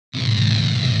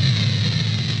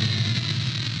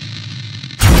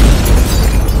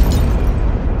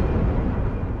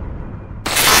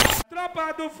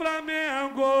tropa do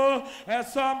Flamengo é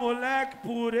só moleque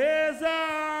pureza.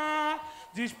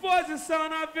 Disposição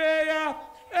na veia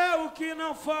é o que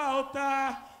não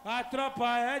falta. A tropa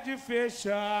é de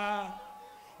fechar.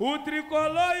 O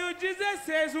tricolor e o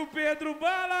 16, o Pedro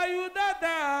Bala e o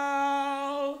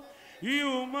Dadal. E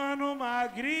o mano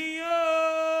magrinho,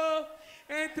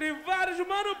 entre vários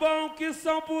mano bom que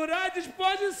são por à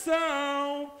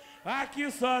disposição.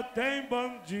 Aqui só tem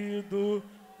bandido.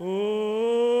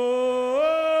 Oh, oh,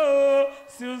 oh,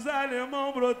 se os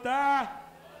alemão brotar,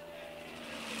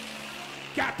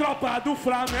 que a tropa do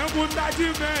Flamengo tá de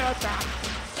meta.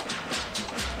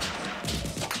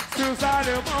 Se os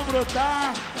alemão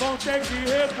brotar, vão ter que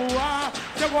recuar.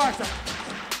 Você gosta?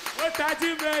 Ou tá de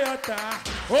meta,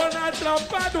 ou na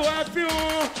tropa do F1,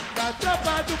 na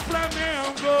tropa do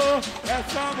Flamengo, é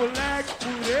só moleque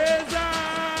pureza.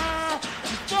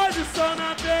 Disposição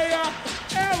na veia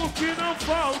é o que não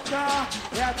falta,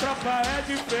 e a tropa é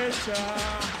de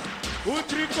fechar. O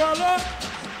tricolor,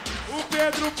 o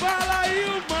Pedro Bala e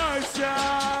o Mancha,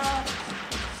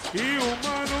 e o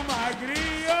mano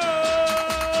magrinho,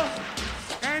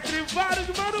 entre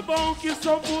vários mano bom que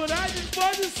são por à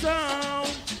disposição.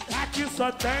 Aqui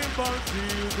só tem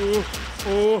bandido.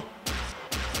 Oh.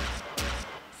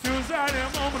 Se os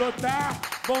alemão brotar,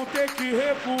 vão ter que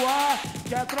recuar,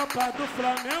 que a tropa do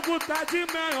Flamengo tá de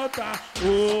meiota.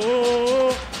 Oh, oh,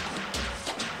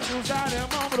 oh. Se os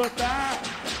alemão brotar,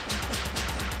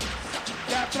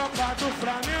 que a tropa do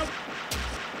Flamengo...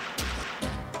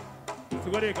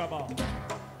 Segura aí, Cabal.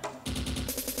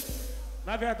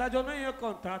 Na verdade, eu nem ia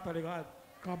contar, tá ligado?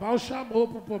 Cabal chamou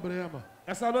pro problema.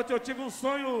 Essa noite eu tive um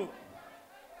sonho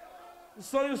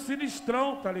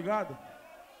sinistrão, tá ligado?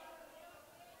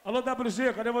 Alô,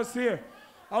 WG, cadê você?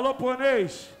 Alô,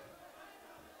 Ponês.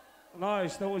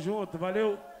 Nós estamos juntos,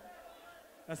 valeu?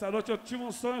 Essa noite eu tive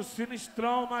um sonho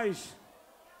sinistrão, mas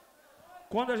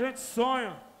quando a gente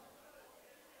sonha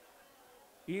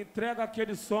e entrega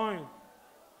aquele sonho,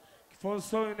 que foi um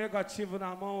sonho negativo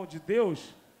na mão de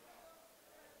Deus,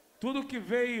 tudo que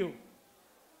veio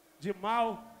de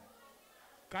mal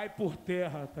cai por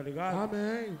terra, tá ligado?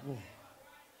 Amém, pô.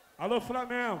 Alô,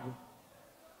 Flamengo.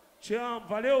 Te amo,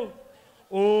 valeu?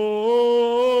 Oh,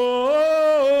 oh,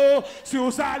 oh, oh. Se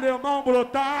os alemão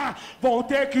brotar, vão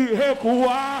ter que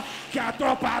recuar, que a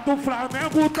tropa do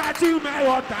Flamengo tá de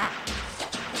meiota.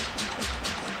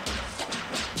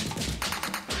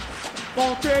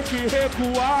 Vão ter que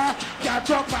recuar, que a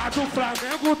tropa do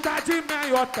Flamengo tá de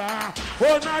meiota.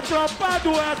 Ou na tropa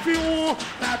do F1,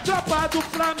 na tropa do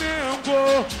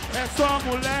Flamengo, é só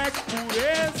moleque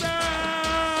pureza.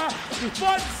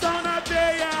 Disposição na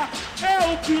veia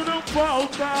é o que não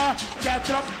falta, que a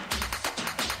tropa...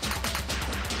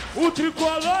 O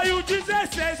tricolor e o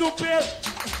 16, o Pedro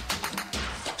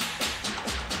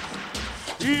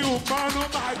e o mano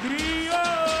magrinho,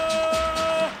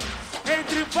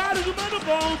 entre vários mano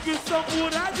bom que são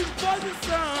por à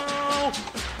disposição.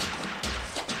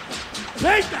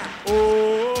 Eita! Oh,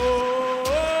 oh,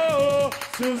 oh,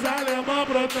 oh. Se os alemão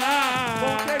brotar,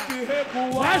 vão ter que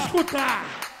recuar. Vai escutar!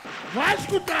 Vai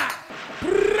escutar!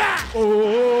 Oh,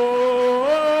 oh,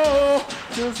 oh,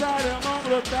 oh. Se os alemão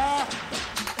brotar,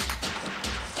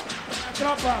 a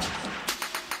tropa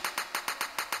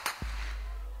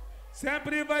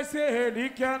sempre vai ser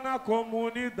relíquia na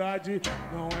comunidade.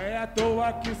 Não é à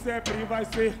toa que sempre vai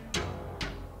ser.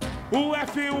 O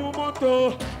F1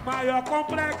 montou maior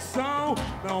complexão.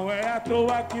 Não é à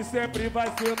toa que sempre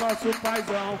vai ser nosso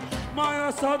paizão.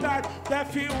 Maior saudade do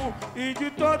F1 e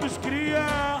de todos cria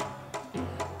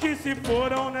que se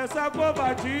foram nessa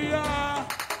covardia.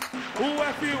 O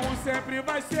F1 sempre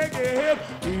vai ser guerreiro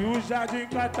e o Jardim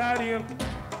Catarina.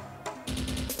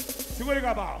 Segura aí,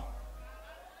 Gabal.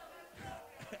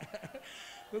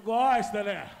 Tu gosta,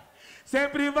 né?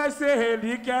 Sempre vai ser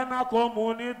relíquia na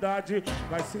comunidade.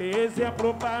 Vai ser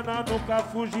exemplo pra nós nunca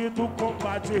fugir do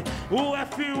combate. O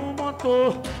F1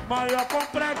 montou maior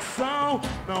complexão.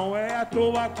 Não é à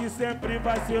toa que sempre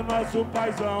vai ser nosso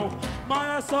paizão.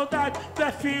 Maior saudade do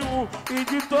F1 e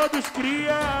de todos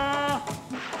cria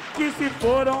que se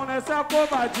foram nessa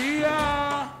covardia.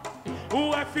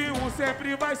 O F1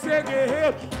 sempre vai ser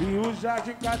guerreiro e o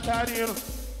Jardim Catarino.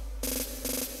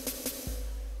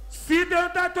 Se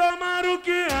tentar tomar o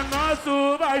que é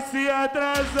nosso, vai se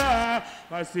atrasar,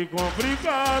 vai se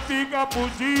complicar, fica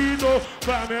fudido.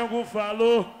 Flamengo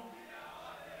falou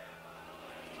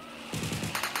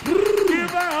que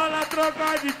vai vai rolar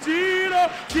troca de tiro.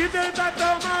 Se tentar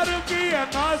tomar o que é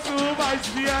nosso, vai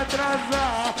se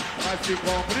atrasar. Vai se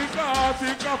complicar,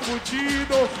 fica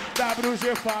fudido.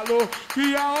 WG falou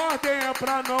que a ordem é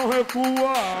pra não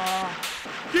recuar.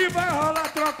 Que vai rolar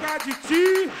troca de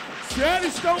tiro. Se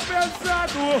eles estão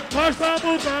pesados, nós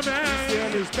estamos também. Se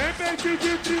eles têm peixe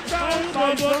de 30,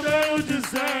 nós botamos de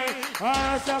 100.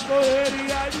 A essa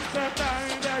correria de Santa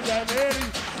inveja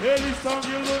neles. Eles estão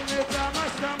de luneta,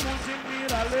 nós estamos de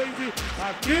Miralaise.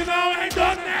 Aqui não é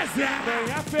Indonésia, nem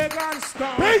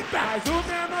Afeganistão. Mas o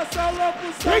menor são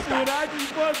loucos, são pura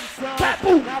disposição.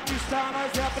 Na pista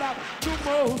nós é bravo, no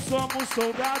morro somos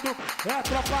soldado. É a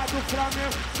tropa do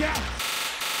Flamengo que é...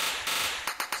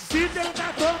 Se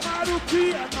tentar tomar o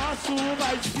que é nosso,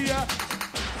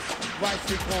 vai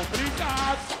se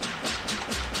complicar.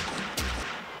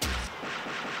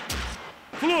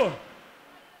 Flu,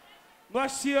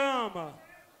 nós te ama.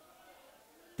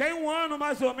 Tem um ano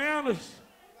mais ou menos,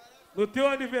 no teu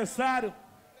aniversário,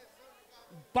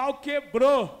 o pau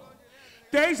quebrou.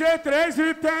 Tem G3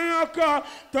 e tem AK,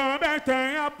 também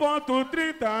tem a ponto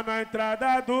 30 na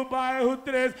entrada do bairro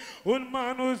 13. Os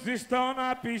manos estão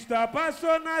na pista,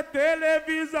 passou na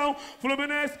televisão.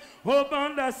 Fluminense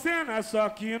roubando a cena, só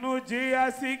que no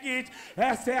dia seguinte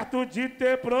é certo de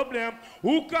ter problema.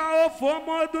 O caô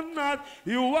formou do nada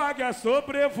e o águia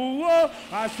sobrevoou,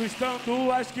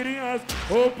 assustando as crianças,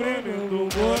 oprimindo o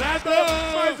morador.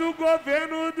 Mas o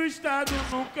governo do estado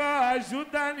nunca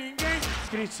ajuda ninguém,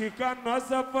 critica nossa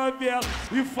favela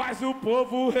e faz o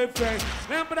povo refém.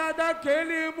 Lembra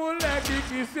daquele moleque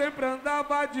que sempre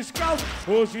andava descalço?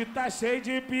 Hoje tá cheio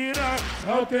de piranha,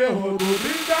 é o terror do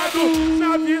blindado.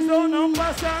 Na visão não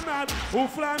passa nada, o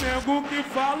Flamengo que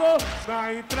falou.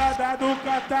 Na entrada do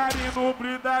Catarino,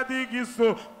 blindado e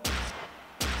guiçou.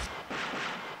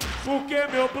 Porque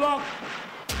meu bloco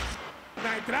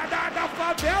na entrada da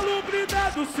favela, o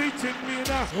blindado se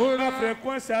intimida. Na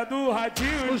frequência do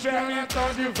radinho, os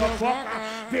fermentão de fofoca.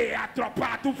 Vê a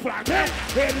tropa do Flamengo,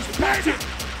 eles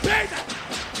peidam.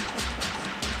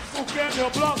 Porque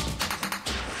meu bloco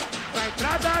na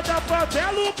entrada da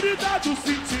favela, o blindado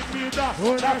se intimida.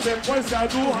 Na frequência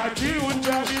do radinho, os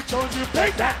fermentão de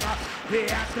fofoca. Vê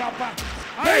a tropa,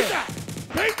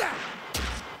 peida.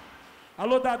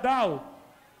 Alô, Dadal.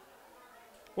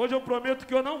 Hoje eu prometo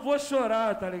que eu não vou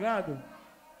chorar, tá ligado?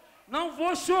 Não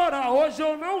vou chorar, hoje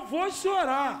eu não vou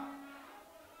chorar.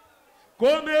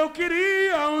 Como eu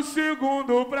queria um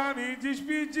segundo pra me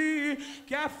despedir,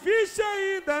 que a ficha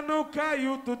ainda não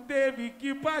caiu, tu teve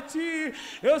que partir.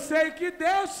 Eu sei que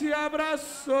Deus te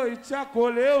abraçou e te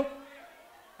acolheu.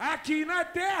 Aqui na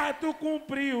terra tu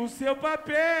cumpriu o seu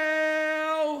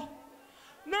papel.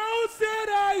 Não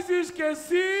serás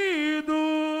esquecido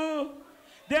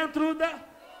dentro da...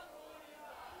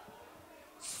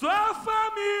 Sua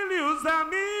família e os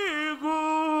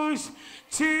amigos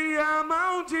te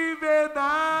amam de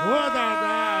verdade. Ô,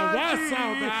 Dadal, dá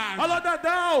saudade. Alô,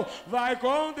 Dadal, vai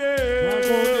com Deus. Vai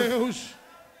com Deus.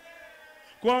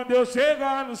 Quando eu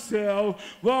chegar no céu,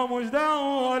 vamos dar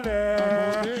um rolê.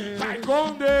 Vai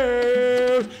com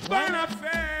Deus, vai na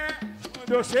fé.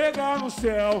 Quando eu chegar no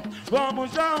céu,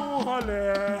 vamos dar um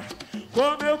rolê.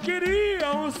 Como eu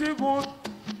queria um segundo.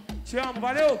 Te amo,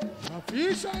 valeu? A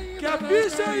ficha ainda que a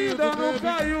ficha ainda não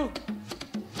caiu.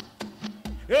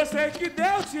 Eu sei que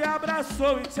Deus te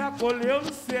abraçou e te acolheu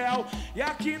no céu. E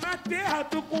aqui na terra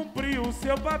tu cumpriu o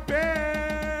seu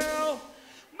papel.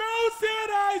 Não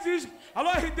serás... Alô,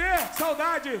 RD,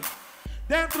 saudade.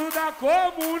 Dentro da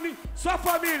comune, sua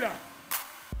família.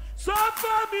 Sua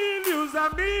família e os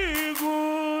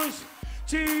amigos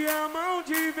te amam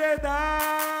de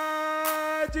verdade.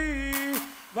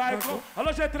 Vai com... Alô,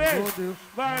 G3,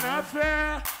 vai na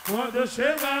fé, quando eu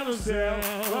chegar no céu,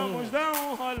 vamos dar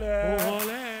um rolê.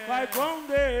 Vai com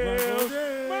Deus,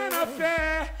 vai na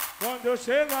fé, quando eu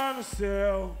chegar no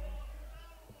céu.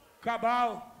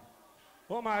 Cabal,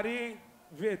 Romarim,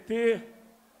 VT,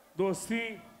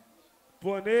 Docinho,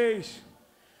 Ponês,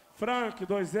 Frank,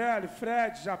 2L,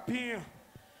 Fred, Japinha,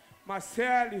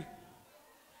 Marcele,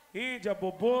 Índia,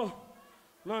 Bobô,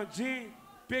 Landim,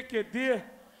 PQD,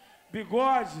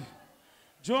 Bigode,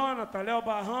 Jonathan, Léo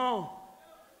Barrão,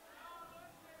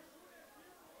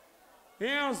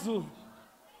 Enzo.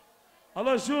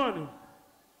 Alô, Júnior.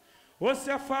 Ou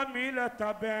se a família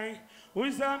tá bem,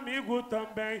 os amigos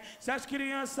também. Se as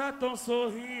crianças tão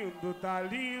sorrindo, tá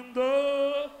lindo.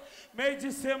 Meio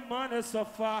de semana é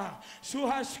sofá,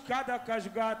 churrascada com as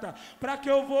gatas. Pra que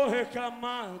eu vou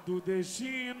reclamar do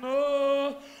destino?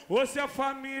 Ou se a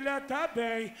família tá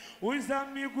bem, os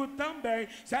amigos também.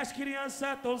 Se as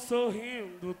crianças tão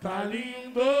sorrindo, tá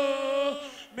lindo.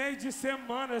 Meio de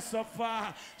semana é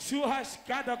sofá,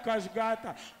 churrascada com as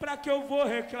gatas. Pra que eu vou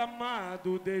reclamar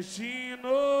do destino?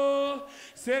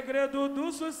 Segredo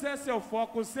do sucesso é o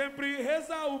foco, sempre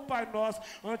rezar o Pai Nosso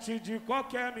antes de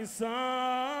qualquer missão.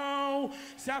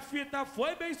 Se a fita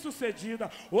foi bem sucedida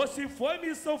ou se foi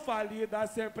missão falida,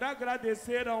 sempre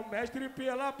agradecer ao mestre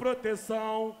pela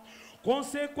proteção.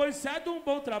 Consequência de um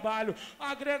bom trabalho,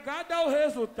 agregada ao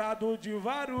resultado de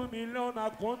vários milhões na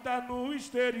conta no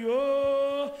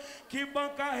exterior. Que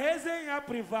banca resenha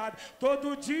privada,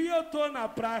 todo dia eu tô na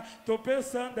praia, tô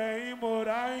pensando em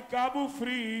morar em Cabo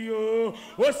Frio.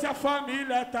 Ou se a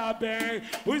família tá bem,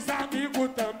 os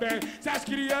amigos também, se as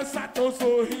crianças tão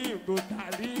sorrindo,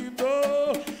 tá lindo.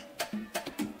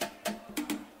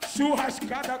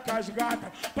 Churrascada com as gatas,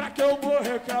 pra que eu vou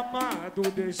reclamar do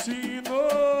destino?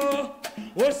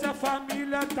 Ou se a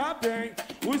família tá bem,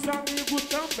 os amigos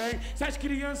também, se as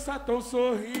crianças tão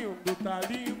sorrindo, tá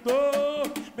lindo.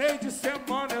 Meio de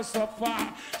semana é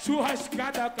sofá,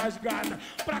 churrascada com as gatas,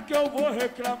 pra que eu vou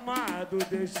reclamar do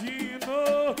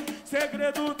destino?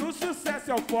 Segredo do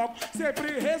sucesso é o foco,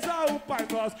 sempre rezar o Pai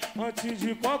Nosso antes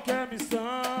de qualquer missão.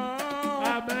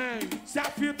 Amém. Se a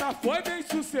fita foi bem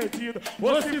sucedida,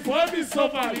 ou se foi missão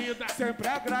valida, sempre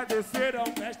agradecer ao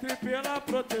mestre pela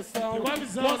proteção. Igual a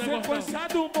visão, consequência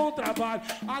de um bom trabalho,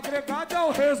 agregado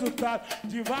ao resultado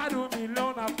de vários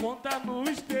milhões na conta no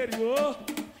exterior.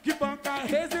 Que banca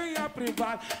resenha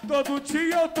privada, todo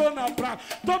dia eu tô na praia,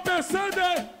 tô pensando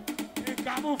em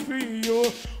Cabo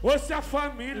Frio. Ou se a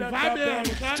família vai tá mesmo,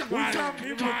 bem, vai, os vai,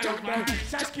 amigos vai, também, vai.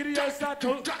 se as crianças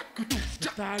tão...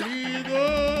 Tá lindo.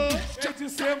 Meio de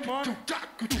semana,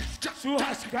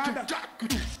 churrascada,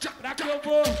 pra que eu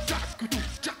vou...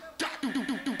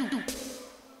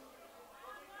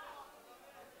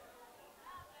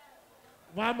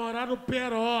 Vai morar no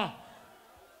Peró,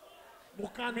 no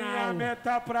canal. Minha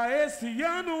meta pra esse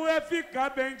ano é ficar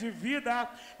bem de vida,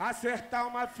 acertar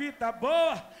uma fita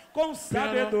boa com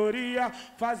sabedoria,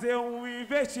 fazer um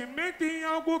investimento em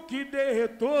algo que dê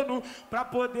retorno, pra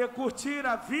poder curtir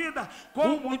a vida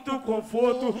com muito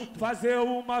conforto, fazer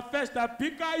uma festa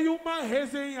pica e uma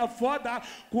resenha foda,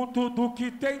 com tudo que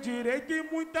tem direito e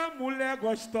muita mulher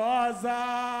gostosa.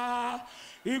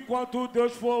 Enquanto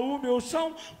Deus for o meu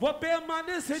chão, vou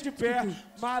permanecer de pé.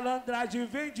 Malandragem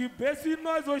vem de berço e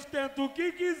nós ostenta o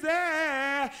que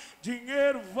quiser.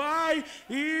 Dinheiro vai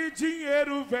e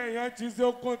dinheiro vem. Antes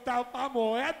eu contava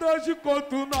moeda, hoje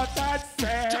conto nota de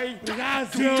 100.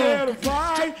 Obrigado, Dinheiro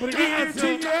vai obrigado, e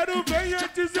dinheiro vem.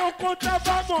 Antes eu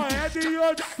contava moeda e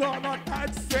hoje só nota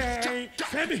de 100.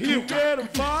 Sempre rico. Dinheiro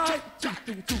vai.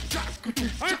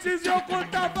 Antes eu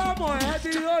contava moeda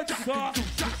e hoje só.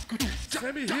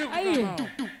 Semi-rico, Aí,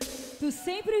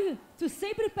 tu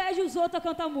sempre pede os outros a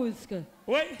cantar música.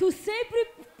 Oi? Tu sempre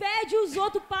pede os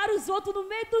outros para os outros no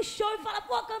meio do show e fala,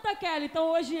 pô, canta aquela. Então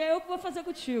hoje é eu que vou fazer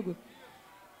contigo.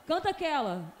 Canta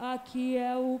aquela. Aqui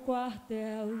é o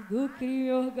quartel do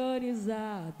crime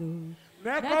organizado.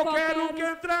 Não é qualquer um que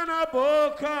entra na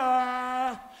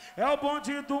boca. É o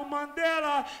bonde do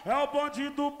Mandela, é o bonde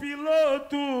do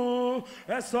piloto.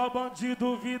 É só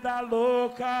bandido vida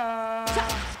louca.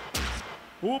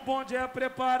 O bonde é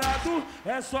preparado,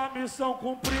 é só missão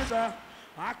cumprida.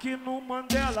 Aqui no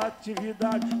Mandela,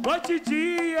 atividade noite e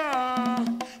dia.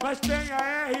 Mas tem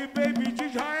a R-Baby de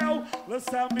Israel,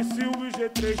 lança míssil e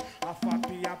G3, a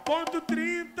FAP a ponto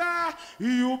 30.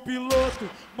 E o piloto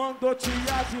mandou te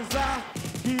avisar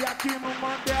que aqui no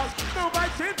Mandela não vai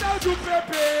ter tal de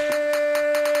PP.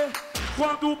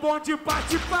 Quando o bonde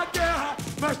parte pra guerra,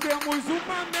 nós temos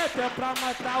uma meta, é pra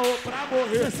matar ou pra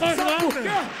morrer. Sabe por quê?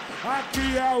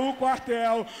 Aqui é o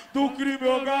quartel do crime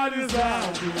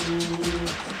organizado.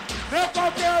 Não é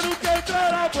qualquer um que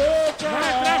entra na boca.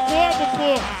 Vai entrar como,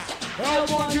 porra? É o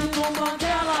bonde do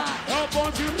Mandela, é o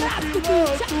bonde do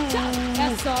piloto.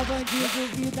 É só bandido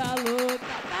vida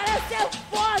louca. Parece ser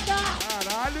foda.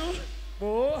 Caralho,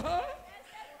 porra.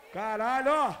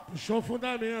 Caralho, ó. Puxou o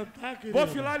fundamento, tá, querido? Vou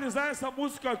finalizar essa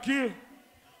música aqui,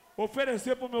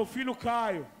 oferecer pro meu filho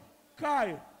Caio.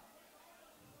 Caio,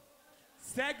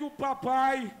 segue o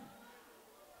papai,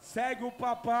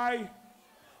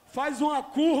 faz uma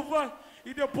curva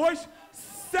e depois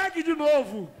segue de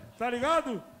novo, tá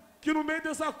ligado? Que no meio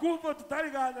dessa curva, tu tá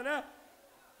ligado, né?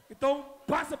 Então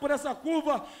passa por essa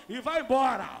curva e vai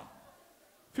embora.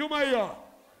 Filma aí, ó.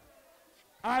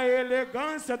 A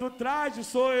elegância do traje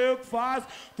sou eu que faço.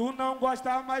 Tu não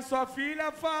gosta, mas sua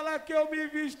filha fala que eu me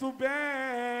visto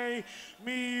bem.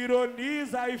 Me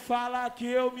ironiza e fala que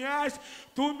eu me acho.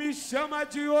 Tu me chama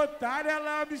de otário,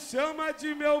 ela me chama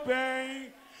de meu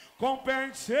bem. Com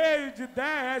pente cheio de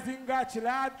ideias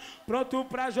engatilhado, pronto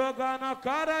pra jogar na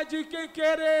cara de quem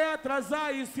querer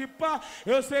atrasar e se pá.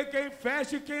 Eu sei quem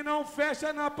fecha e quem não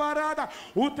fecha na parada.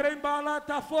 O trem bala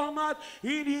tá formado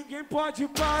e ninguém pode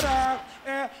parar.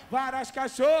 É, várias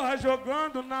cachorras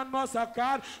jogando na nossa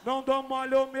cara. Não dou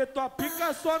mole, eu meto a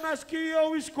pica só nas que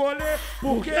eu escolher.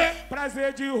 Porque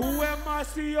prazer de rua é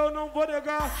massa e eu não vou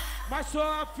negar. Mas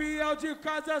só a fiel de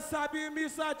casa sabe me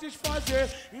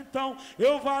satisfazer. Então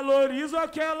eu valorizo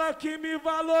aquela que me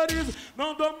valoriza.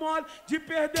 Não dou mole de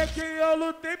perder quem eu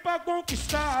lutei pra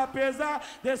conquistar. Apesar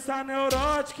dessa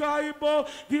neurótica e boa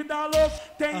vida louca,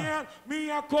 tem ela,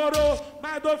 minha coroa,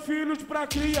 mas dou filhos pra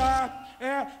criar.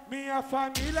 É minha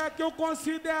família que eu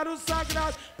considero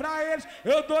sagrado. Pra eles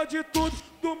eu dou de tudo,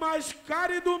 do mais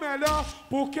caro e do melhor.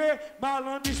 Porque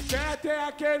malandro esperto é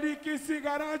aquele que se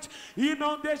garante e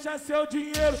não deixa seu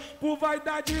dinheiro por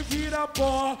vaidade vira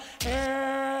pó.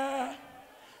 É...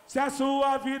 Se a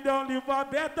sua vida é um livro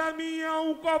aberto, a minha é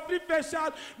um cofre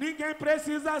fechado. Ninguém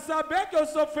precisa saber que eu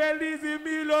sou feliz e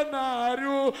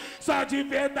milionário. Só de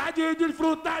verdade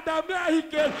desfrutar da minha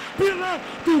riqueza. Pilantra,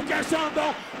 tu que é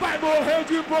Xandão, vai morrer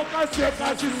de boca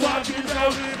seca se sua vida é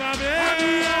um livro aberto. A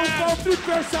minha é um cofre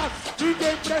fechado.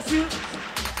 Ninguém precisa...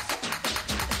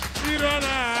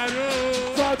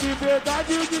 Milionário. Só de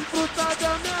verdade desfrutar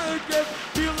da minha riqueza.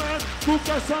 Pilantra, tu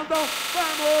que é Xandão,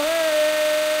 vai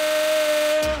morrer.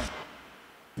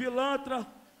 Pilantra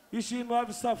e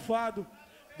X9 safado,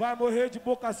 vai morrer de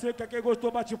boca seca. Quem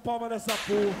gostou bate palma nessa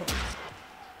porra.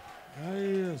 É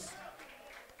isso.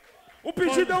 Um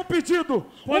pedido é um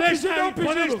pedido. Um pedido é um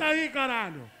pedido. Polês aí,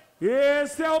 caralho.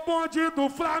 Esse é o bonde do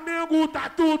Flamengo, tá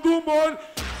tudo molho.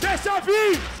 Deixa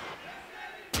vir.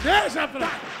 Deixa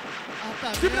pra...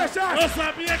 Se deixar. Eu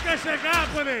sabia que ia chegar,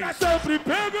 Polês. Tá sempre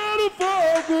pegando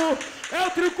fogo. É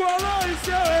o tricolor e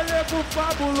seu elenco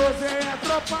fabuloso. É a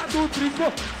tropa do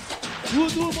tricolor.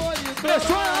 Tudo bonito. Eu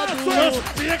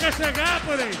sabia que ia chegar,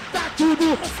 Polês. Tá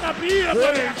tudo. Eu sabia,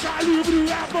 Polês.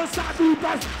 Calibre avançado,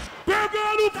 tá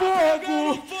pegando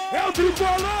fogo. É o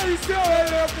tricolor e seu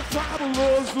elenco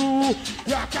fabuloso.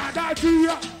 E a cada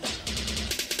dia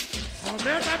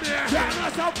Aumenta a merda. e a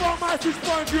nossa forma se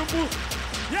expande.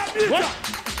 E a mídia?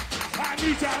 A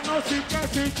mídia não se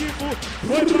cansa tipo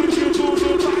foi bandido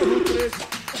no bairro 13.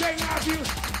 Quem aviu?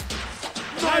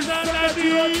 Nós anda de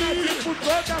tipo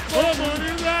toda a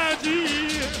comunidade.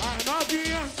 A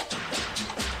novinha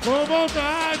Com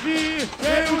vontade.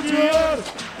 tem o dinheiro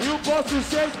e o bolso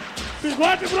cheio.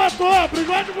 Bigode brotou,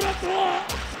 bigode brotou.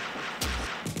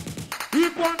 E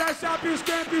quando a chapa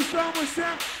esquenta, estamos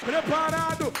sempre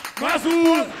preparados. Mas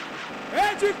o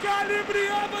é de calibre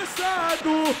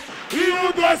avançado. E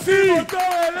o doce botou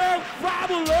elenco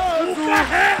fabuloso.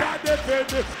 Pra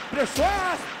defender,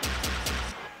 pressão.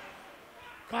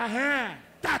 Carré.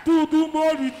 Tá tudo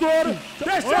monitor.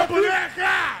 Deixa Ô,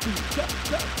 boneca.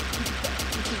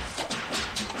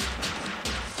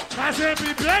 Tá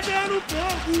sempre pegando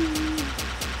fogo.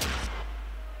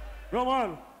 Meu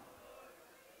mano,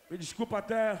 me desculpa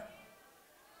até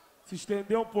se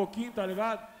estender um pouquinho, tá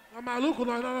ligado? Tá maluco?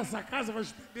 Nós na nossa casa vai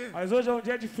estender. Mas hoje é um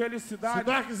dia de Se felicidade.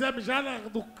 nós quiser mijar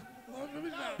do...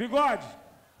 Bigode,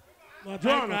 Nós tá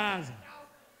em Jonathan. casa.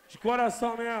 de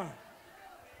coração mesmo,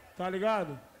 tá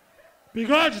ligado?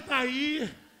 Bigode tá aí.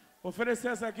 Vou oferecer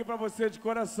essa aqui pra você de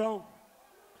coração.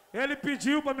 Ele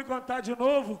pediu pra me cantar de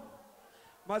novo,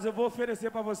 mas eu vou oferecer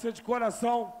pra você de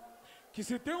coração que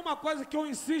se tem uma coisa que eu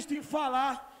insisto em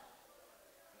falar,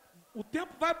 o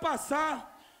tempo vai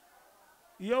passar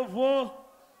e eu vou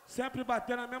sempre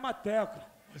bater na mesma tecla.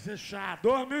 Vai ser chato.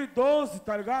 2012,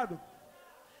 tá ligado?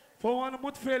 Foi um ano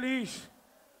muito feliz,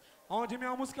 onde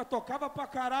minha música tocava pra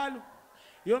caralho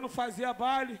e eu não fazia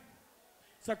baile.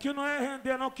 Isso aqui não é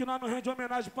render não, que nós não rende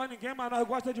homenagem pra ninguém, mas nós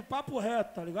gostamos de papo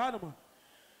reto, tá ligado, mano?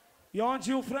 E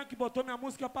onde o Frank botou minha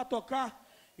música pra tocar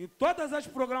em todas as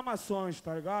programações,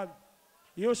 tá ligado?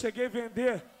 E eu cheguei a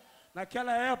vender,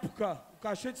 naquela época, um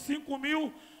cachê de 5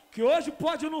 mil, que hoje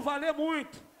pode não valer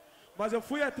muito. Mas eu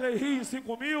fui a Três Rios em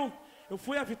 5 mil, eu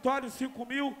fui a Vitória em 5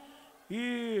 mil,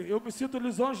 e eu me sinto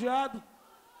lisonjeado,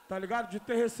 tá ligado? De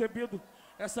ter recebido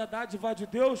essa dádiva de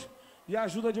Deus e a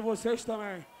ajuda de vocês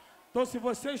também. Então, se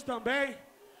vocês também,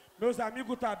 meus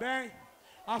amigos tá bem,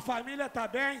 a família tá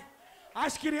bem,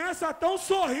 as crianças estão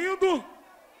sorrindo.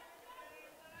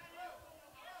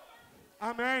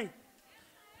 Amém.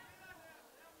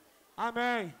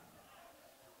 Amém.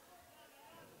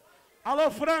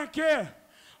 Alô, Frank.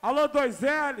 Alô,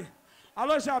 2L.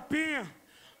 Alô, Japinha.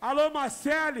 Alô,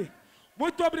 Marcele.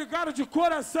 Muito obrigado de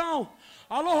coração.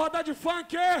 Alô, Roda de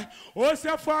Funk. Hoje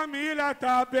a família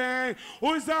tá bem,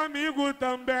 os amigos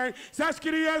também. Se as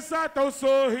crianças tão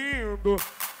sorrindo.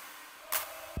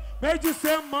 Meio de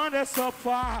semana é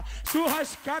sofá,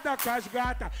 churrascada com as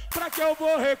gatas. Pra que eu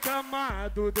vou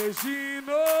reclamar do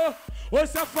destino?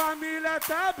 Hoje a família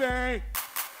tá bem.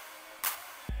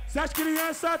 Se as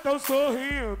crianças tão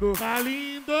sorrindo, Tá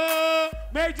lindo!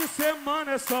 meio de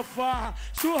semana é sofá,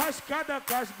 churrascada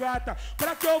com as gatas.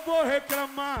 Pra que eu vou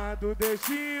reclamar do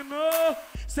destino?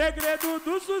 Segredo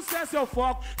do sucesso é o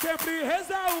foco, sempre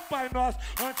rezar o Pai Nosso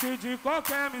antes de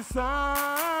qualquer missão.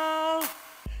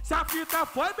 Se a fita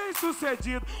foi bem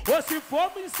sucedida, ou se for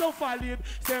missão falida,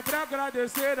 sempre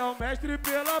agradecer ao mestre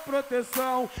pela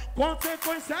proteção.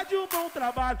 Consequência de um bom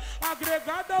trabalho,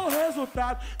 agregada ao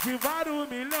resultado de vários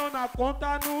milhões na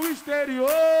conta no exterior.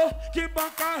 Que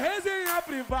banca resenha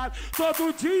privada,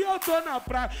 todo dia eu tô na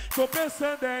praia, tô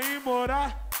pensando em ir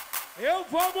morar. Eu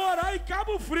vou morar em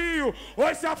Cabo Frio,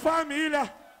 hoje a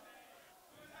família.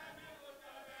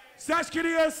 Se as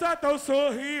crianças tão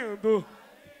sorrindo.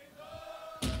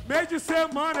 Meio de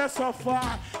semana é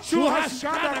sofá,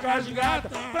 churrascada com as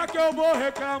gatas. Pra que eu vou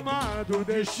reclamar do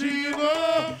destino?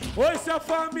 Hoje a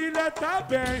família tá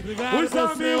bem, obrigado, os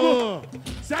amigos.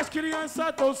 Se as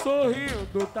crianças tão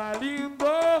sorrindo, tá lindo.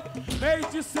 Meio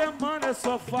de semana é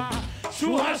sofá,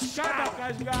 churrascada com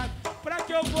as gatas.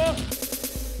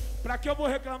 Pra que eu vou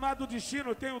reclamar do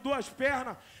destino? Tenho duas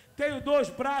pernas, tenho dois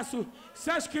braços. Se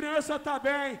as crianças tá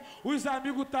bem, os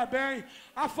amigos tá bem,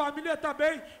 a família tá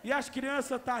bem e as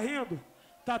crianças tá rindo,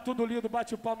 tá tudo lindo.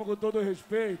 Bate palma com todo o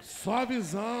respeito. Só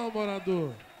visão,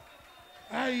 morador.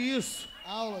 É isso.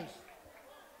 Aulas.